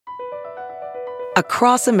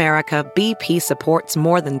Across America, BP supports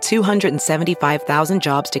more than 275,000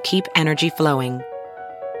 jobs to keep energy flowing.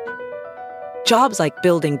 Jobs like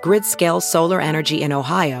building grid-scale solar energy in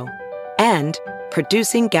Ohio and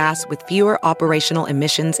producing gas with fewer operational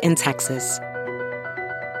emissions in Texas.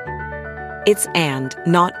 It's and,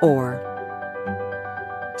 not or.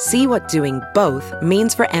 See what doing both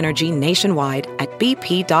means for energy nationwide at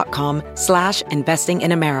bp.com/investing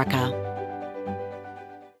in America.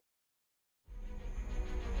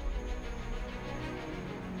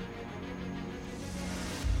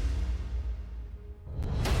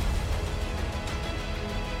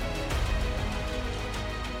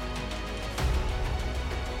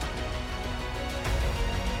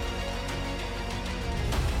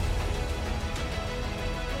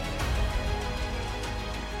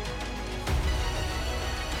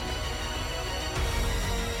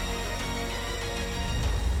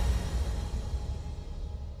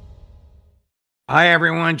 Hi,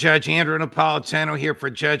 everyone. Judge Andrew Napolitano here for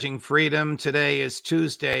Judging Freedom. Today is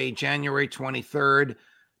Tuesday, January 23rd,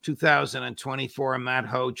 2024. Matt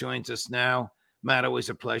Ho joins us now. Matt, always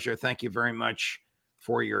a pleasure. Thank you very much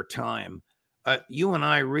for your time. You and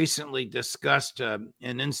I recently discussed an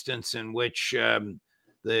instance in which Prime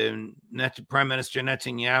Minister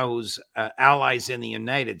Netanyahu's allies in the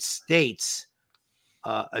United States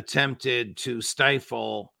attempted to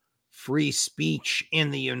stifle free speech in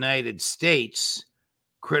the United States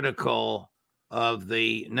critical of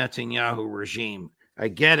the Netanyahu regime. I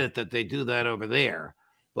get it that they do that over there,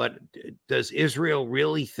 but does Israel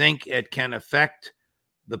really think it can affect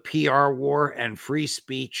the PR war and free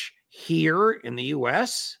speech here in the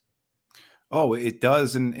U.S.? Oh, it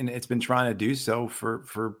does, and it's been trying to do so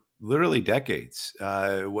for literally decades.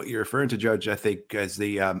 What you're referring to, Judge, I think, as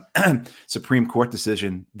the Supreme Court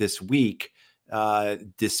decision this week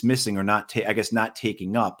dismissing or not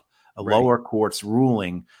taking up a lower court's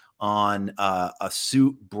ruling on a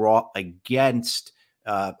suit brought against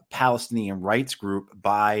a Palestinian rights group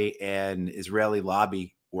by an Israeli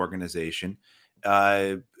lobby organization,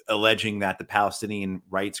 alleging that the Palestinian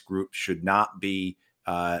rights group should not be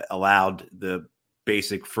allowed the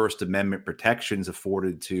basic First Amendment protections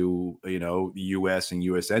afforded to, the U.S. and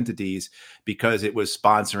U.S. entities because it was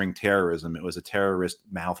sponsoring terrorism. It was a terrorist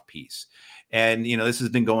mouthpiece. And, this has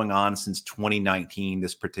been going on since 2019,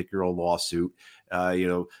 this particular lawsuit.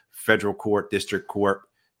 Federal court, district court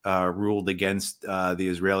ruled against the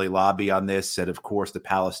Israeli lobby on this, said, of course, the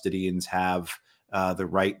Palestinians have the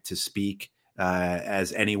right to speak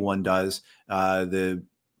as anyone does.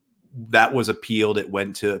 That was appealed. It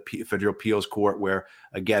went to federal appeals court where,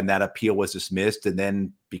 again, that appeal was dismissed. And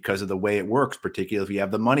then because of the way it works, particularly if you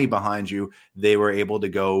have the money behind you, they were able to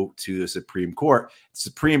go to the Supreme Court.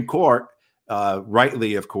 Supreme Court,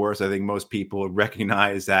 rightly, of course, I think most people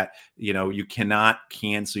recognize that, you cannot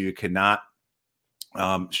cancel, you cannot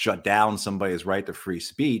shut down somebody's right to free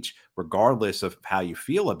speech, regardless of how you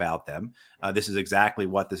feel about them. This is exactly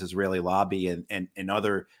what this Israeli lobby and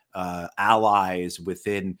other allies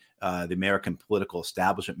within the American political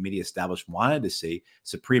establishment, media establishment wanted to see.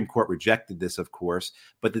 Supreme Court rejected this, of course.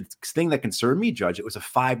 But the thing that concerned me, Judge, it was a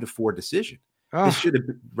 5-4 decision. Oh. This should have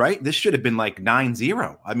been right. This should have been like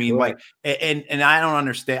 9-0. I mean, sure. And I don't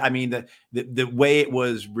understand. I mean, the way it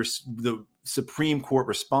was, the Supreme Court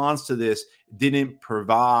response to this didn't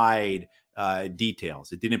provide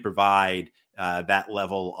details. It didn't provide that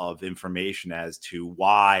level of information as to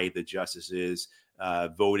why the justices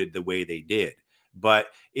voted the way they did. But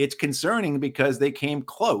it's concerning because they came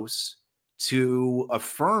close to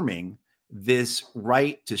affirming this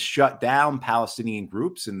right to shut down Palestinian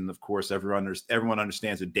groups. And of course, everyone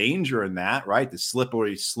understands the danger in that, right? The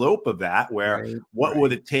slippery slope of that, where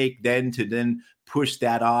would it take then to push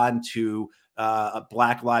that on to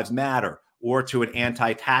Black Lives Matter or to an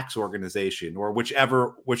anti-tax organization or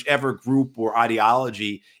whichever group or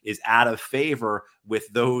ideology is out of favor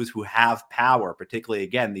with those who have power, particularly,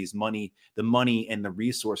 again, the money and the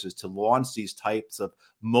resources to launch these types of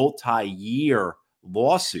multi-year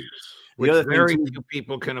lawsuits. Which very few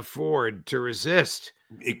people can afford to resist.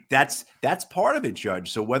 That's part of it,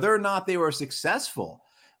 Judge. So whether or not they were successful,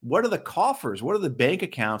 what are the coffers? What are the bank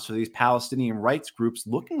accounts for these Palestinian rights groups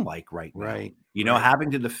looking like right now? Right.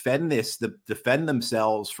 Having to defend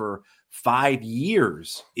themselves for 5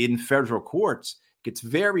 years in federal courts gets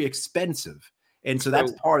very expensive. And so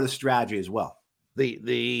that's part of the strategy as well.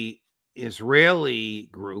 The Israeli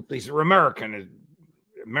group, these are Americans,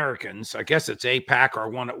 I guess it's AIPAC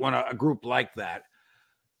or a group like that,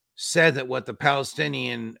 said that what the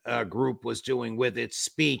Palestinian group was doing with its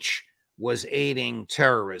speech was aiding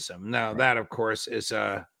terrorism. Now, that, of course, is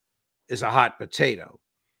a hot potato.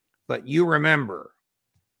 But you remember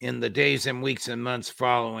in the days and weeks and months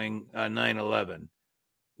following 9/11,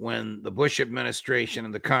 when the Bush administration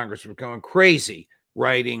and the Congress were going crazy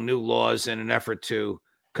writing new laws in an effort to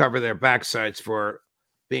cover their backsides for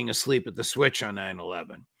being asleep at the switch on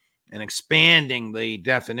 9/11 and expanding the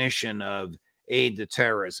definition of aid to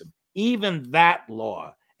terrorism. Even that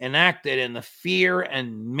law, enacted in the fear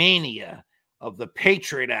and mania of the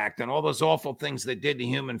Patriot Act and all those awful things they did to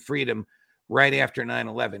human freedom right after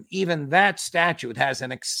 9/11, even that statute has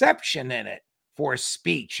an exception in it for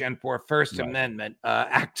speech and for First Amendment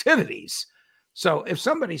activities. So if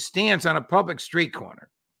somebody stands on a public street corner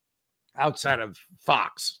outside of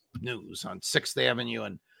Fox News on 6th Avenue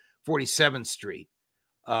and 47th Street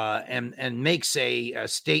and makes a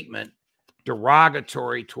statement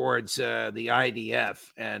derogatory towards the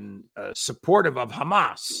IDF and supportive of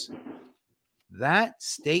Hamas, that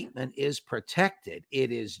statement is protected. It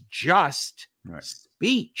is just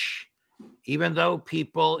speech. Even though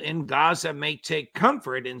people in Gaza may take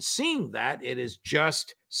comfort in seeing that, it is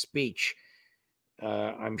just speech.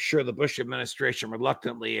 I'm sure the Bush administration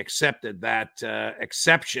reluctantly accepted that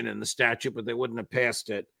exception in the statute, but they wouldn't have passed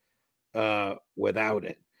it without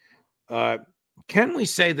it. Can we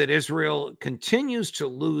say that Israel continues to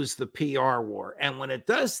lose the PR war? And when it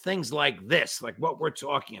does things like this, like what we're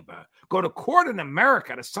talking about, go to court in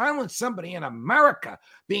America to silence somebody in America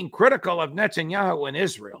being critical of Netanyahu in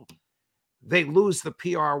Israel, they lose the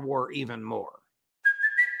PR war even more.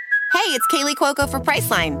 Hey, it's Kaylee Cuoco for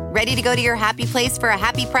Priceline. Ready to go to your happy place for a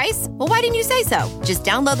happy price? Well, why didn't you say so? Just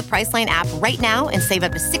download the Priceline app right now and save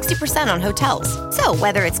up to 60% on hotels. So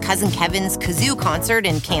whether it's Cousin Kevin's Kazoo Concert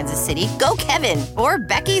in Kansas City, go Kevin, or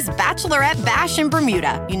Becky's Bachelorette Bash in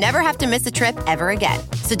Bermuda, you never have to miss a trip ever again.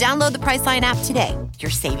 So download the Priceline app today. Your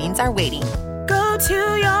savings are waiting. Go to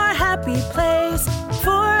your happy place for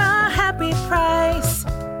a happy price.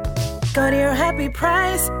 Go to your happy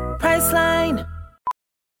price, Priceline.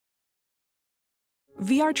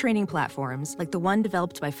 VR training platforms, like the one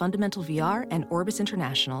developed by Fundamental VR and Orbis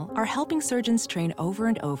International, are helping surgeons train over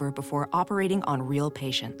and over before operating on real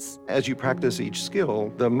patients. As you practice each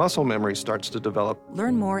skill, the muscle memory starts to develop.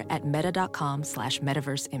 Learn more at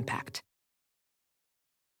meta.com/metaverseimpact.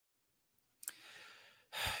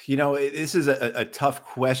 You know, this is a tough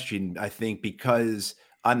question, I think, because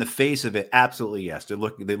on the face of it, absolutely, yes, they're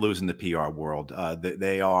losing the PR world.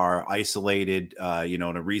 They are isolated, in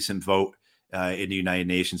a recent vote in the United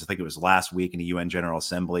Nations. I think it was last week in the UN General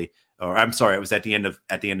Assembly, or I'm sorry, it was at the end of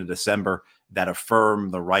December, that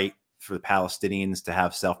affirmed the right for the Palestinians to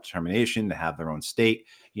have self-determination, to have their own state.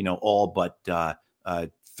 All but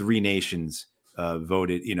 3 nations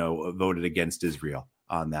voted against Israel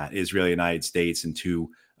on that: Israel, United States, and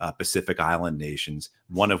 2 Pacific Island nations,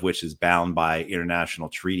 one of which is bound by international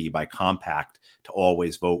treaty, by compact, to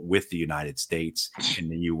always vote with the United States in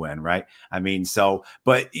the UN, right? So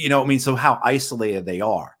how isolated they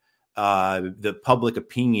are. The public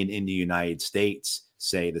opinion in the United States,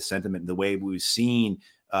 say the sentiment, the way we've seen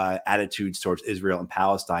attitudes towards Israel and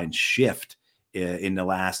Palestine shift in the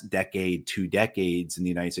last decade, 2 decades in the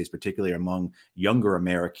United States, particularly among younger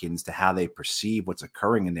Americans, to how they perceive what's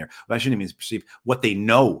occurring in there. Well, I shouldn't even perceive what they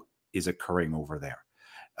know is occurring over there.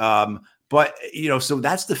 So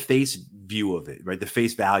that's the face view of it, right? The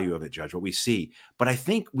face value of it, Judge, what we see. But I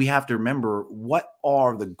think we have to remember, what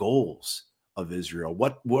are the goals of Israel?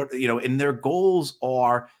 And their goals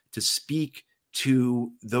are to speak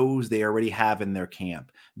to those they already have in their camp.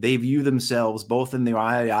 They view themselves, both in their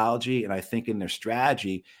ideology and I think in their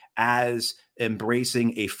strategy, as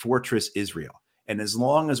embracing a fortress Israel. And as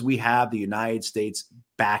long as we have the United States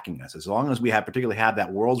backing us, as long as we particularly have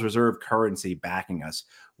that world's reserve currency backing us,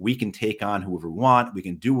 we can take on whoever we want. We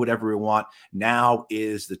can do whatever we want. Now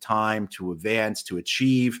is the time to advance, to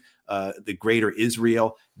achieve the greater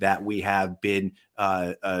Israel that we have been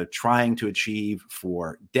trying to achieve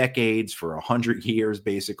for decades, for 100 years,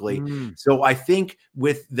 basically. So I think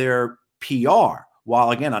with their PR,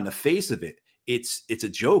 while again, on the face of it, it's a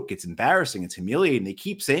joke, it's embarrassing, it's humiliating. They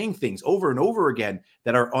keep saying things over and over again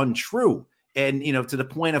that are untrue. And, to the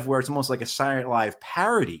point of where it's almost like a Saturday Night Live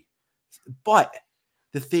parody. But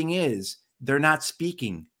the thing is, they're not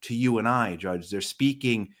speaking to you and I, Judge. They're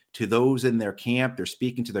speaking to those in their camp. They're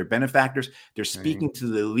speaking to their benefactors. They're speaking to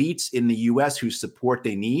the elites in the U.S. whose support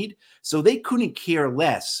they need. So they couldn't care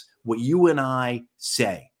less what you and I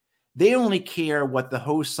say. They only care what the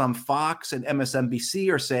hosts on Fox and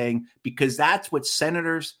MSNBC are saying, because that's what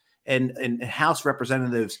senators and House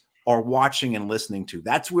representatives are watching and listening to.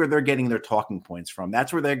 That's where they're getting their talking points from.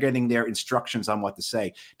 That's where they're getting their instructions on what to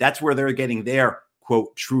say. That's where they're getting their,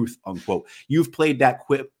 quote, truth, unquote. You've played that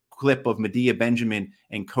clip of Medea Benjamin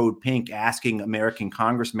and Code Pink asking American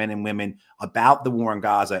congressmen and women about the war in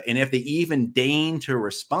Gaza. And if they even deign to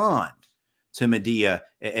respond to Medea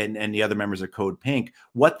and the other members of Code Pink,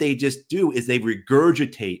 what they just do is they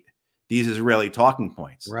regurgitate these Israeli talking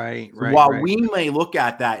points. Right. While we may look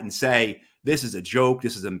at that and say, this is a joke,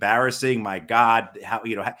 this is embarrassing, my God,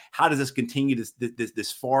 how does this continue,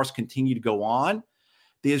 this farce continue to go on?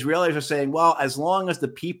 The Israelis are saying, well, as long as the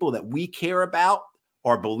people that we care about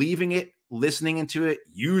are believing it, listening into it,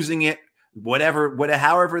 using it,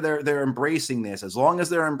 however they're embracing this, as long as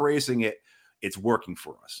they're embracing it, it's working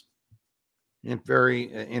for us. And very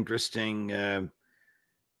interesting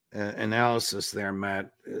analysis there, Matt.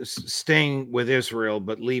 Staying with Israel,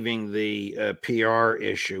 but leaving the PR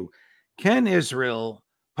issue. Can Israel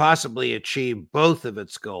possibly achieve both of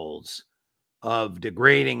its goals of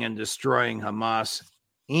degrading and destroying Hamas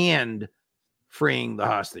and freeing the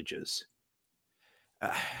hostages?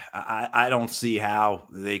 I don't see how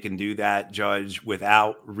they can do that, Judge,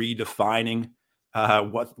 without redefining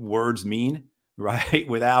what words mean. Right.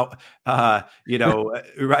 Without, right.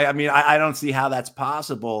 I mean, I don't see how that's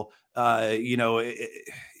possible, in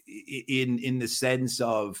the sense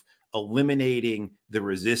of eliminating the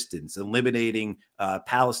resistance, eliminating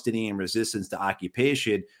Palestinian resistance to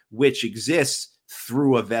occupation, which exists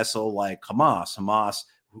through a vessel like Hamas,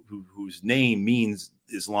 whose name means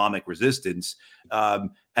Islamic resistance.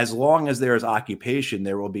 As long as there is occupation,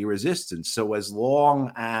 there will be resistance. So as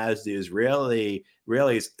long as the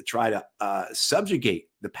Israelis try to subjugate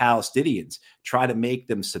the Palestinians, try to make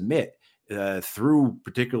them submit through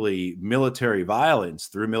particularly military violence,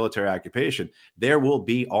 through military occupation, there will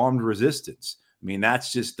be armed resistance. I mean,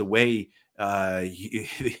 that's just the way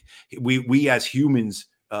we as humans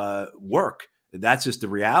work. That's just the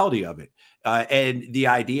reality of it. And the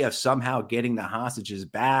idea of somehow getting the hostages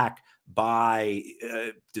back by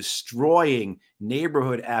destroying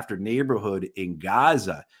neighborhood after neighborhood in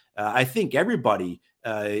Gaza. I think everybody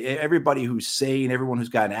who's sane, everyone who's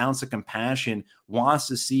got an ounce of compassion wants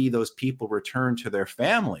to see those people return to their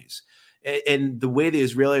families. And the way the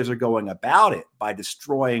Israelis are going about it, by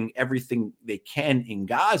destroying everything they can in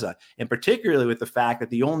Gaza, and particularly with the fact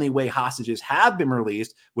that the only way hostages have been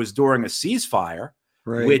released was during a ceasefire,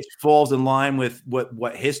 right, which falls in line with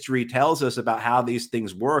what history tells us about how these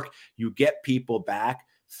things work. You get people back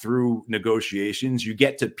through negotiations. You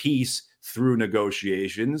get to peace through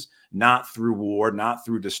negotiations, not through war, not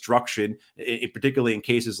through destruction, particularly in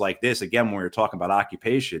cases like this, again, when we're talking about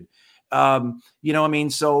occupation.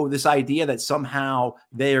 So this idea that somehow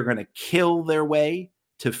they are going to kill their way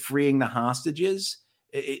to freeing the hostages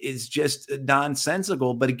is just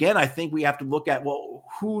nonsensical. But again, I think we have to look at, well,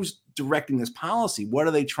 who's directing this policy? What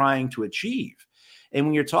are they trying to achieve? And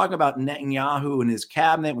when you're talking about Netanyahu and his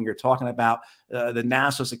cabinet, when you're talking about the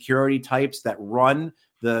national security types that run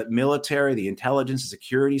the military, the intelligence and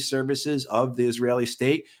security services of the Israeli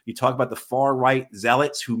state, you talk about the far-right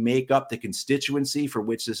zealots who make up the constituency for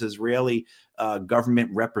which this Israeli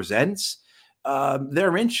government represents.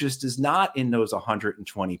 Their interest is not in those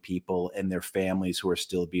 120 people and their families who are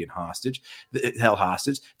still being held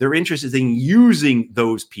hostage. Their interest is in using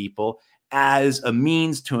those people as a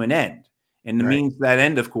means to an end. And the means to that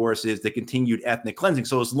end, of course, is the continued ethnic cleansing.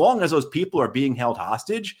 So as long as those people are being held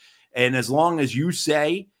hostage, and as long as you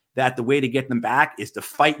say that the way to get them back is to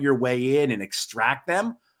fight your way in and extract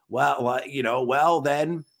them,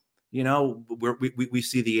 then we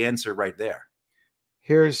see the answer right there.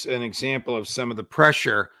 Here's an example of some of the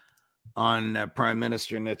pressure on Prime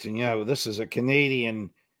Minister Netanyahu. This is a Canadian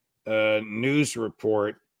news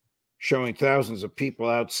report showing thousands of people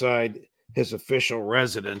outside his official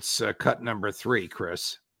residence, cut number 3,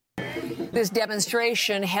 Chris. This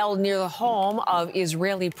demonstration held near the home of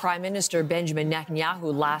Israeli Prime Minister Benjamin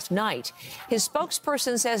Netanyahu last night. His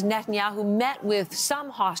spokesperson says Netanyahu met with some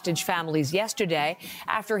hostage families yesterday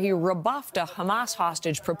after he rebuffed a Hamas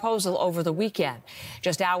hostage proposal over the weekend.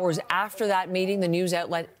 Just hours after that meeting, the news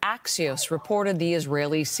outlet Axios reported the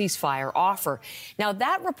Israeli ceasefire offer. Now,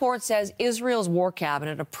 that report says Israel's war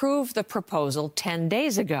cabinet approved the proposal 10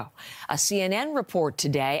 days ago. A CNN report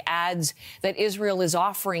today adds that Israel is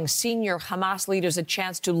offering senior Hamas leaders a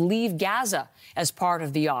chance to leave Gaza as part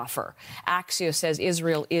of the offer. Axios says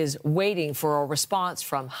Israel is waiting for a response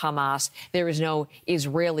from Hamas. There is no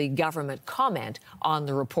Israeli government comment on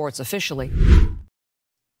the reports officially.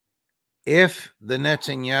 If the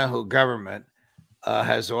Netanyahu government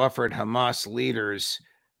has offered Hamas leaders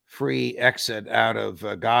free exit out of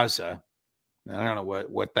Gaza, I don't know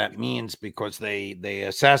what that means, because they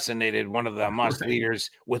assassinated one of the Hamas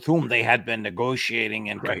leaders with whom they had been negotiating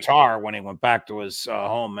in Qatar when he went back to his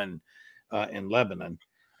home in Lebanon.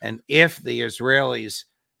 And if the Israelis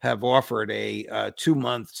have offered a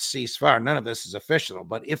 2-month ceasefire, none of this is official,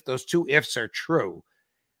 but if those two ifs are true,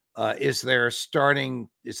 is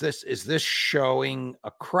this showing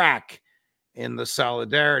a crack in the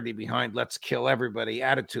solidarity behind let's kill everybody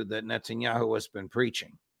attitude that Netanyahu has been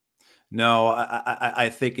preaching? No, I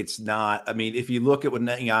think it's not. I mean, if you look at what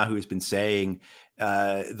Netanyahu has been saying,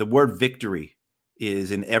 the word victory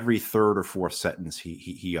is in every third or fourth sentence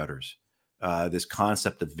he utters, this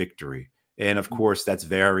concept of victory. And of course, that's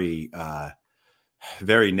very,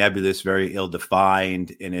 very nebulous, very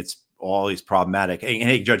ill-defined, and it's always problematic. And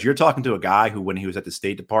hey, Judge, you're talking to a guy who, when he was at the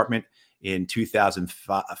State Department in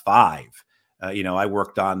 2005, I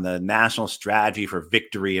worked on the national strategy for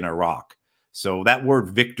victory in Iraq. So that word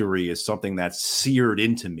victory is something that's seared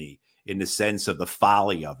into me in the sense of the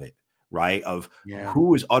folly of it, right? Of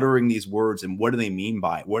who is uttering these words and what do they mean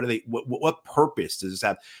by it? What purpose does this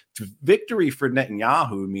have? Victory for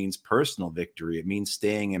Netanyahu means personal victory. It means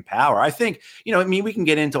staying in power. I think, we can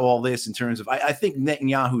get into all this in terms of, I think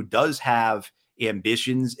Netanyahu does have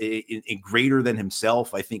ambitions in greater than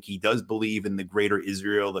himself. I think he does believe in the greater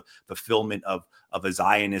Israel, the fulfillment of a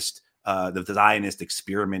Zionist, the Zionist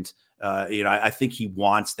experiment. I think he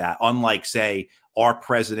wants that, unlike, say, our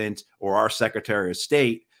president or our Secretary of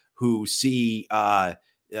State, who see the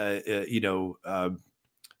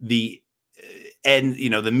end,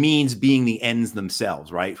 the means being the ends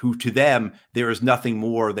themselves, right? Who, to them, there is nothing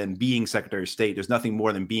more than being Secretary of State. There's nothing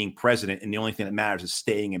more than being president, and the only thing that matters is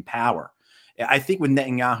staying in power. I think with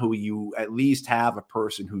Netanyahu, you at least have a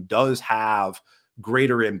person who does have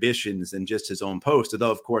greater ambitions than just his own post,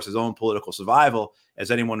 although, of course, his own political survival,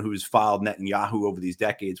 as anyone who's followed Netanyahu over these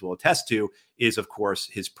decades will attest to, is, of course,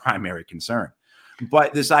 his primary concern.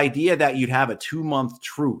 But this idea that you'd have a 2-month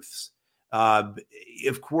truce,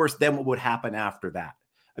 of course, then what would happen after that?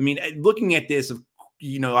 I mean, looking at this,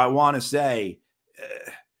 I want to say,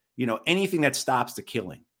 anything that stops the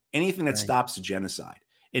killing, anything that stops the genocide,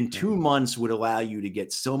 in 2 months would allow you to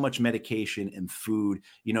get so much medication and food.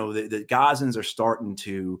 The Gazans are starting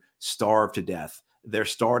to starve to death.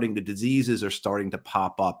 The diseases are starting to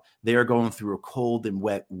pop up. They're going through a cold and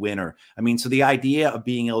wet winter. I mean, so the idea of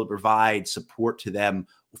being able to provide support to them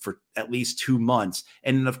for at least 2 months.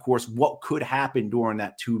 And then, of course, what could happen during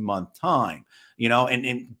that 2-month time,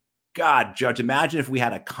 and God, Judge, imagine if we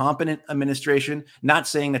had a competent administration, not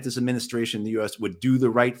saying that this administration in the U.S. would do the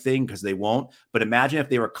right thing, because they won't, but imagine if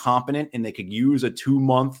they were competent and they could use a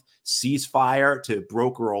 2-month ceasefire to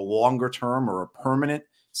broker a longer term or a permanent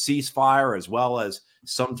ceasefire, as well as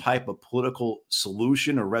some type of political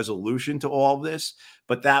solution or resolution to all of this.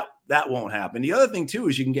 But that won't happen. The other thing, too,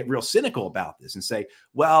 is you can get real cynical about this and say,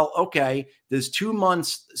 well, okay, there's 2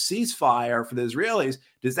 months ceasefire for the Israelis.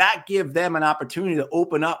 Does that give them an opportunity to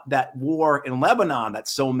open up that war in Lebanon that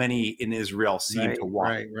so many in Israel seem to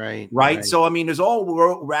want? Right. So, I mean, there's all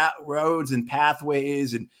roads and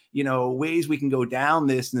pathways and, ways we can go down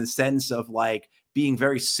this in the sense of like being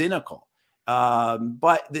very cynical.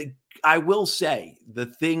 But I will say the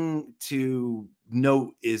thing to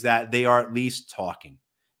note is that they are at least talking.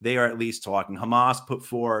 Hamas put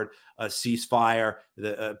forward a ceasefire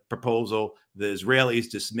proposal. The Israelis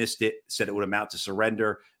dismissed it, said it would amount to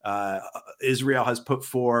surrender. Israel has put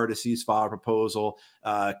forward a ceasefire proposal.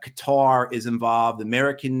 Qatar is involved.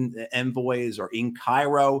 American envoys are in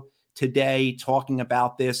Cairo today talking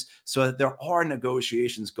about this. So there are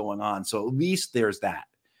negotiations going on. So at least there's that.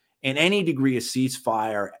 And any degree of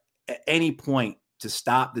ceasefire at any point to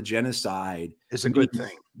stop the genocide is a good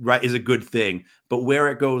thing. Right, is a good thing. But where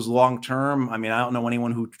it goes long term, I mean, I don't know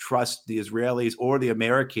anyone who trusts the Israelis or the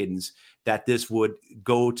Americans that this would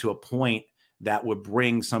go to a point that would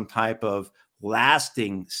bring some type of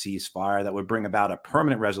lasting ceasefire that would bring about a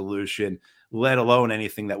permanent resolution, let alone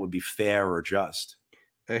anything that would be fair or just.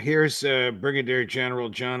 Here's Brigadier General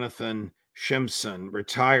Jonathan Shimson,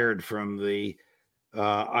 retired from the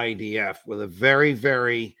IDF, with a very,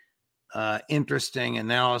 very interesting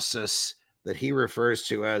analysis that he refers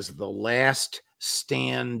to as the last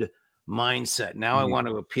stand mindset. Now I want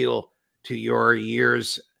to appeal to your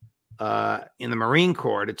years in the Marine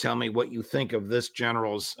Corps to tell me what you think of this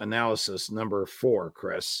general's analysis, number 4,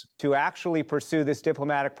 Chris. To actually pursue this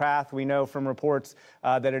diplomatic path, we know from reports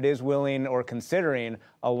that it is willing or considering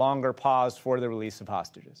a longer pause for the release of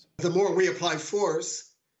hostages. The more we apply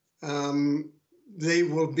force, they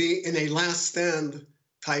will be in a last stand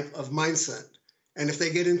type of mindset. And if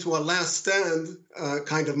they get into a last stand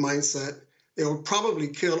kind of mindset, they will probably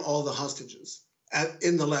kill all the hostages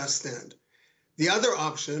in the last stand. The other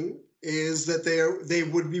option is that they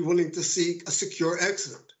would be willing to seek a secure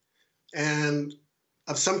exit and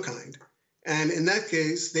of some kind. And in that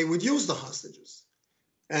case, they would use the hostages.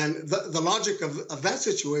 And the logic of that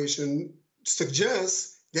situation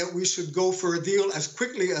suggests that we should go for a deal as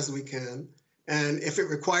quickly as we can. And if it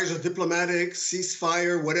requires a diplomatic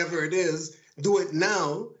ceasefire, whatever it is, do it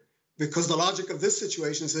now, because the logic of this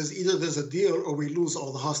situation says either there's a deal or we lose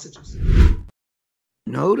all the hostages.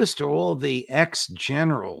 Notice to all the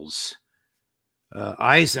ex-generals,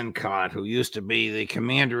 Eisenkot, who used to be the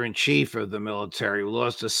commander-in-chief of the military, who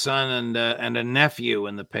lost a son and a nephew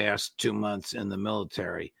in the past 2 months in the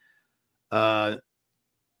military,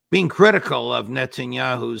 being critical of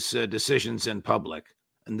Netanyahu's decisions in public.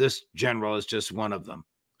 And this general is just one of them.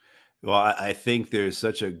 Well, I think there's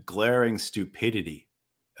such a glaring stupidity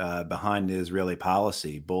behind the Israeli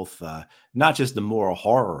policy, both not just the moral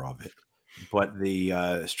horror of it, but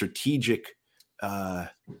the strategic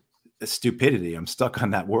stupidity. I'm stuck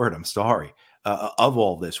on that word. I'm sorry. Of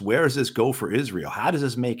all this, where does this go for Israel? How does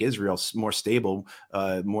this make Israel more stable,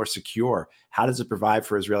 more secure? How does it provide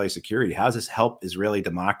for Israeli security? How does this help Israeli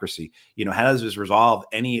democracy? How does this resolve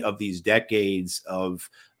any of these decades of,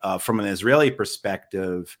 from an Israeli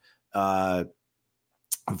perspective,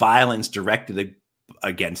 violence directed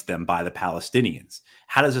against them by the Palestinians?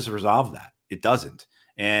 How does this resolve that? It doesn't.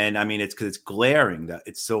 And I mean, it's because it's glaring that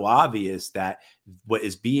it's so obvious that what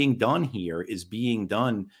is being done here is being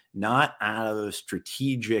done not out of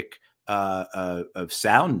strategic of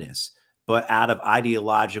soundness, but out of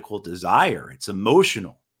ideological desire. It's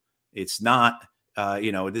emotional. It's not,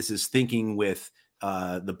 this is thinking with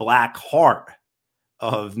the black heart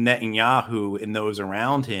of Netanyahu and those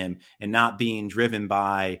around him, and not being driven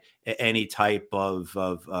by any type of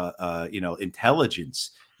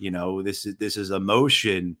intelligence. This is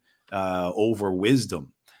emotion over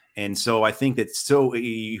wisdom. And so I think that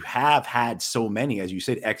you have had so many, as you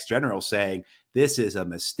said, ex-generals saying, this is a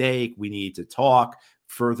mistake. We need to talk.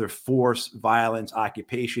 Further force, violence,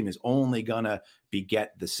 occupation is only going to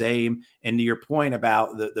beget the same. And to your point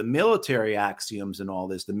about the military axioms and all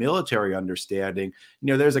this, the military understanding,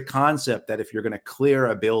 there's a concept that if you're going to clear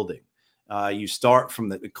a building, you start from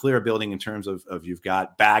the clear building in terms of you've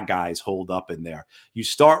got bad guys holed up in there. You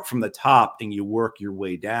start from the top and you work your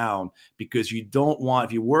way down, because you don't want,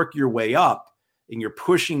 if you work your way up and you're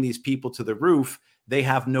pushing these people to the roof, they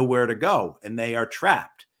have nowhere to go and they are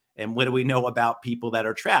trapped. And what do we know about people that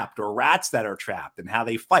are trapped, or rats that are trapped, and how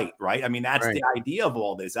they fight, right? I mean, that's right. The idea of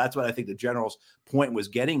all this. That's what I think the general's point was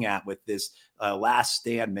getting at with this last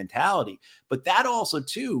stand mentality. But that also,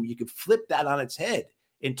 too, you could flip that on its head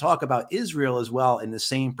and talk about Israel as well in the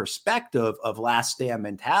same perspective of last stand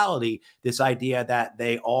mentality, this idea that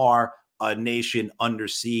they are a nation under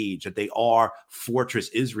siege, that they are Fortress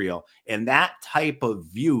Israel. And that type of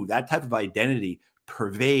view, that type of identity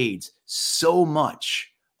pervades so much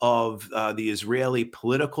of the Israeli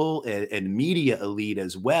political and media elite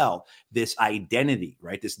as well. This identity,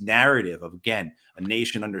 right? This narrative of, again, a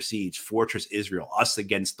nation under siege, Fortress Israel, us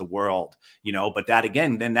against the world, but that,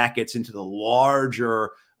 again, then that gets into the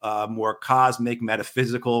larger, more cosmic,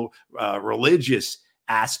 metaphysical, religious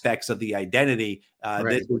aspects of the identity. Right.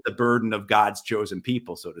 This is the burden of God's chosen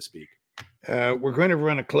people, so to speak. We're going to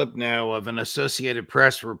run a clip now of an Associated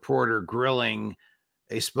Press reporter grilling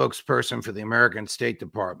a spokesperson for the American State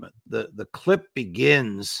Department. The clip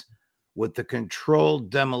begins with the controlled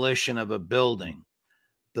demolition of a building.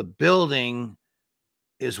 The building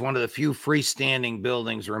is one of the few freestanding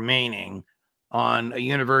buildings remaining on a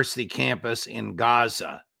university campus in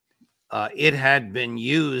Gaza. It had been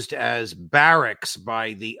used as barracks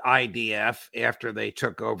by the IDF after they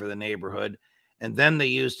took over the neighborhood, and then they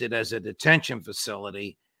used it as a detention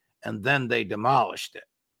facility, and then they demolished it.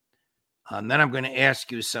 And then I'm going to ask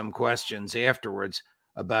you some questions afterwards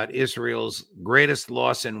about Israel's greatest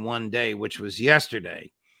loss in one day, which was yesterday,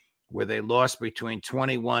 where they lost between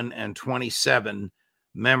 21 and 27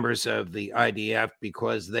 members of the IDF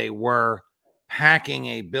because they were packing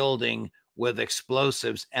a building with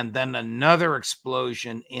explosives, and then another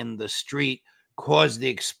explosion in the street caused the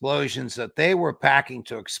explosions that they were packing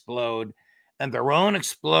to explode, and their own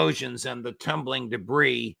explosions and the tumbling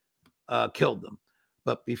debris killed them.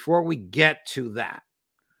 But before we get to that,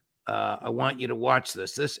 I want you to watch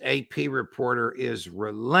this. This AP reporter is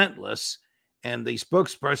relentless, and the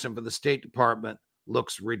spokesperson for the State Department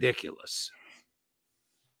looks ridiculous.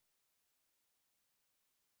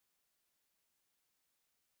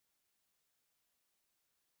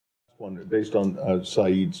 Based on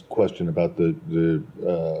Saeed's question about the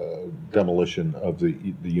demolition of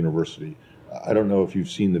the university, I don't know if you've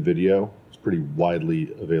seen the video. Pretty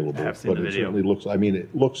widely available, but it certainly looks,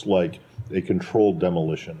 it looks like a controlled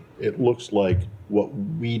demolition. It looks like what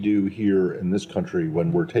we do here in this country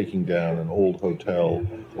when we're taking down an old hotel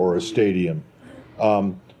or a stadium.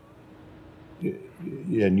 And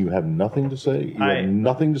you have nothing to say? You have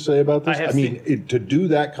nothing to say about this? I mean, to do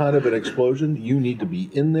that kind of an explosion, you need to be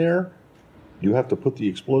in there. You have to put the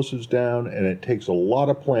explosives down, and it takes a lot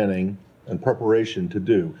of planning and preparation to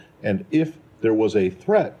do. And if there was a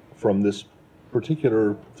threat from this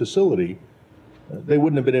particular facility, they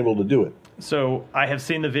wouldn't have been able to do it. So I have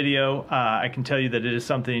seen the video. I can tell you that it is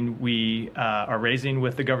something we are raising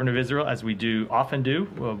with the governor of Israel, as we often do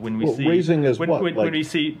when we see raising as when we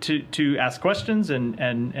see to ask questions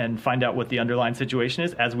and find out what the underlying situation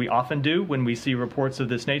is, as we often do when we see reports of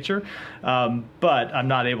this nature. But I'm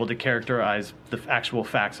not able to characterize the actual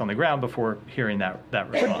facts on the ground before hearing that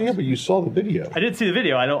response. But you saw the video. I did see the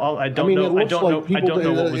video. I don't know what was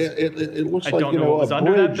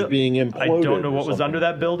under that being imploded. I don't know what was under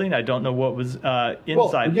that building. I don't know what was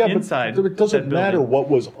inside. But it doesn't matter what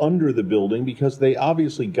was under the building, because they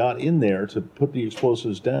obviously got in there to put the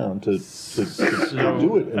explosives down to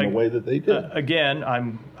do it in the way that they did. Again,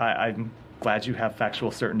 I'm glad you have factual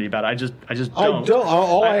certainty about it. I just don't.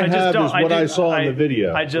 All I have is what I saw in the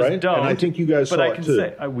video. I just don't. And I think you guys saw it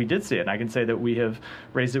too. We did see it, and I can say that we have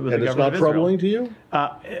raised it with the government of Israel. Israel. And it's not troubling to you?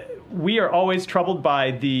 We are always troubled by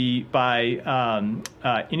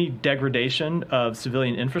any degradation of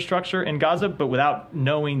civilian infrastructure in Gaza, but without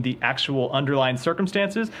knowing the actual underlying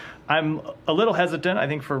circumstances. I'm a little hesitant, I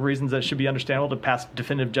think for reasons that should be understandable, to pass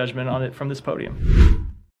definitive judgment on it from this podium.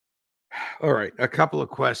 All right, a couple of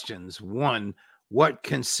questions. One, what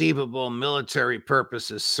conceivable military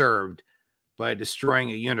purpose is served by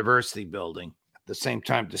destroying a university building, at the same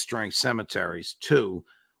time destroying cemeteries? Two,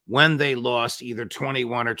 when they lost either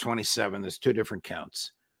 21 or 27, there's two different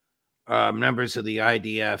counts, members of the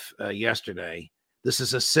IDF yesterday, this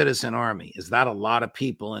is a citizen army. Is that a lot of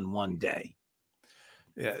people in one day?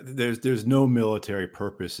 Yeah, there's no military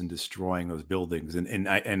purpose in destroying those buildings,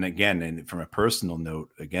 and again, from a personal note,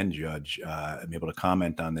 again, Judge, I'm able to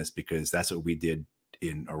comment on this because that's what we did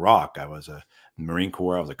in Iraq. I was a Marine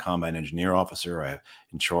Corps. I was a combat engineer officer. I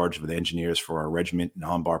in charge of the engineers for our regiment in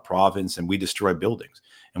Anbar province, and we destroyed buildings.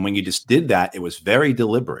 And when you just did that, it was very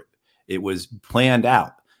deliberate. It was planned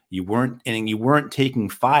out. You weren't taking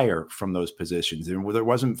fire from those positions. There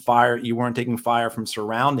wasn't fire. You weren't taking fire from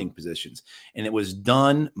surrounding positions. And it was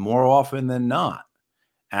done more often than not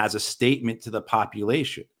as a statement to the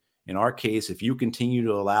population. In our case, if you continue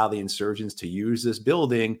to allow the insurgents to use this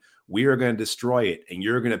building, we are going to destroy it, and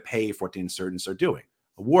you're going to pay for what the insurgents are doing.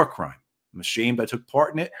 A war crime. I'm ashamed I took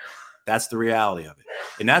part in it. That's the reality of it.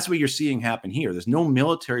 And that's what you're seeing happen here. There's no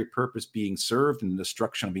military purpose being served in the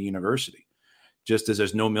destruction of a university, just as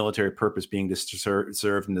there's no military purpose being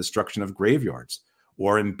served in the destruction of graveyards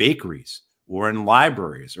or in bakeries or in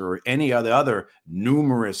libraries or any other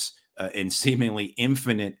numerous and seemingly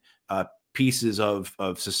infinite pieces of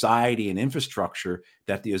society and infrastructure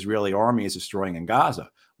that the Israeli army is destroying in Gaza.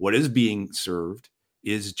 What is being served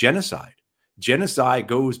is genocide. Genocide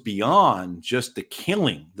goes beyond just the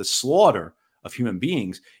killing, the slaughter of human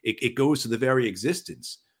beings. It goes to the very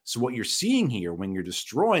existence. So what you're seeing here when you're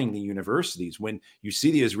destroying the universities, when you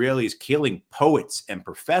see the Israelis killing poets and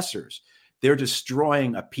professors, they're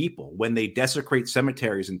destroying a people. When they desecrate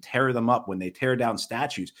cemeteries and tear them up, when they tear down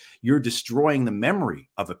statues, you're destroying the memory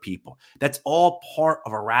of a people. That's all part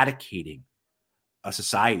of eradicating a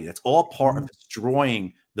society. That's all part of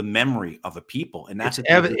destroying the memory of a people. And that's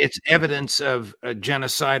it's evidence of a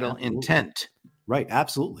genocidal intent. Right.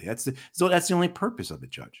 Absolutely. That's the only purpose of it,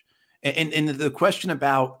 Judge. And the question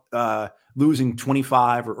about losing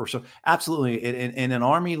 25 or so, absolutely. In an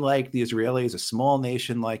army like the Israelis, a small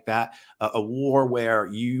nation like that, a war where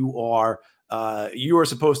you are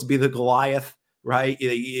supposed to be the Goliath, right?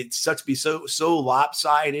 It's such to be so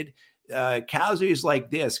lopsided. Casualties like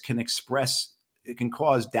this can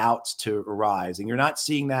cause doubts to arise, and you're not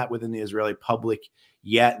seeing that within the Israeli public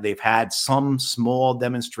yet. They've had some small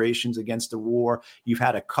demonstrations against the war. You've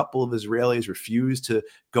had a couple of Israelis refuse to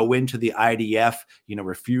go into the IDF,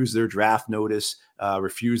 refuse their draft notice,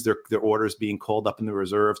 refuse their orders being called up in the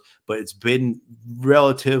reserves. But it's been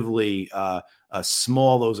relatively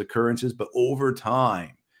small, those occurrences. But over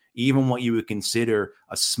time, even what you would consider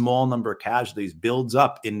a small number of casualties builds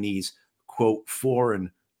up in these, quote, foreign,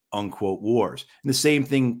 unquote, wars. And the same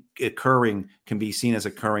thing can be seen as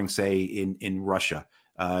occurring, say, in Russia.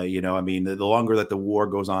 The longer that the war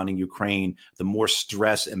goes on in Ukraine, the more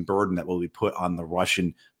stress and burden that will be put on the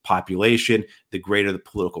Russian population, the greater the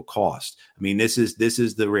political cost. I mean, this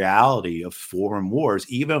is the reality of foreign wars.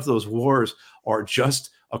 Even if those wars are just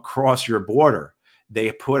across your border,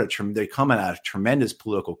 they come at a tremendous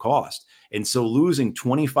political cost. And so losing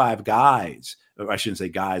 25 guys, or I shouldn't say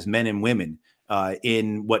guys, men and women,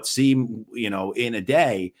 in what seem, in a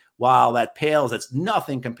day, while that pales, that's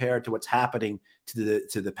nothing compared to what's happening to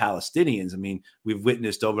the Palestinians. I mean, we've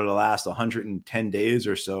witnessed over the last 110 days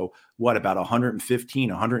or so, about 115,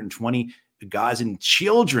 120 guys and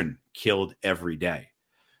children killed every day.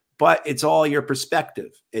 But it's all your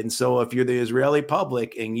perspective. And so if you're the Israeli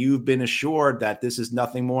public and you've been assured that this is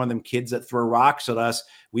nothing more than kids that throw rocks at us,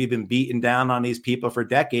 we've been beaten down on these people for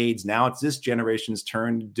decades. Now it's this generation's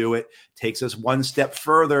turn to do it. Takes us one step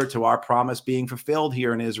further to our promise being fulfilled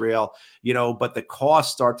here in Israel, but the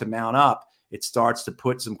costs start to mount up. It starts to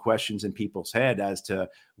put some questions in people's head as to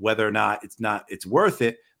whether or not it's worth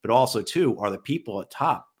it, but also too, are the people at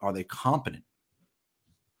top, are they competent?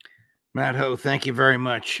 Matt Hoh, thank you very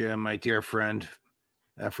much, my dear friend,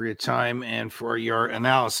 for your time and for your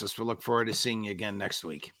analysis. We look forward to seeing you again next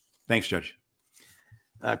week. Thanks, Judge.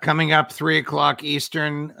 Coming up, 3:00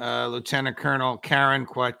 Eastern, Lieutenant Colonel Karen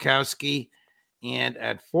Kwiatkowski. And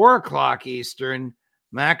at 4:00 Eastern,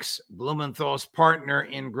 Max Blumenthal's partner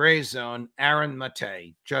in Gray Zone, Aaron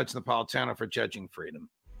Mate, Judge Napolitano for Judging Freedom.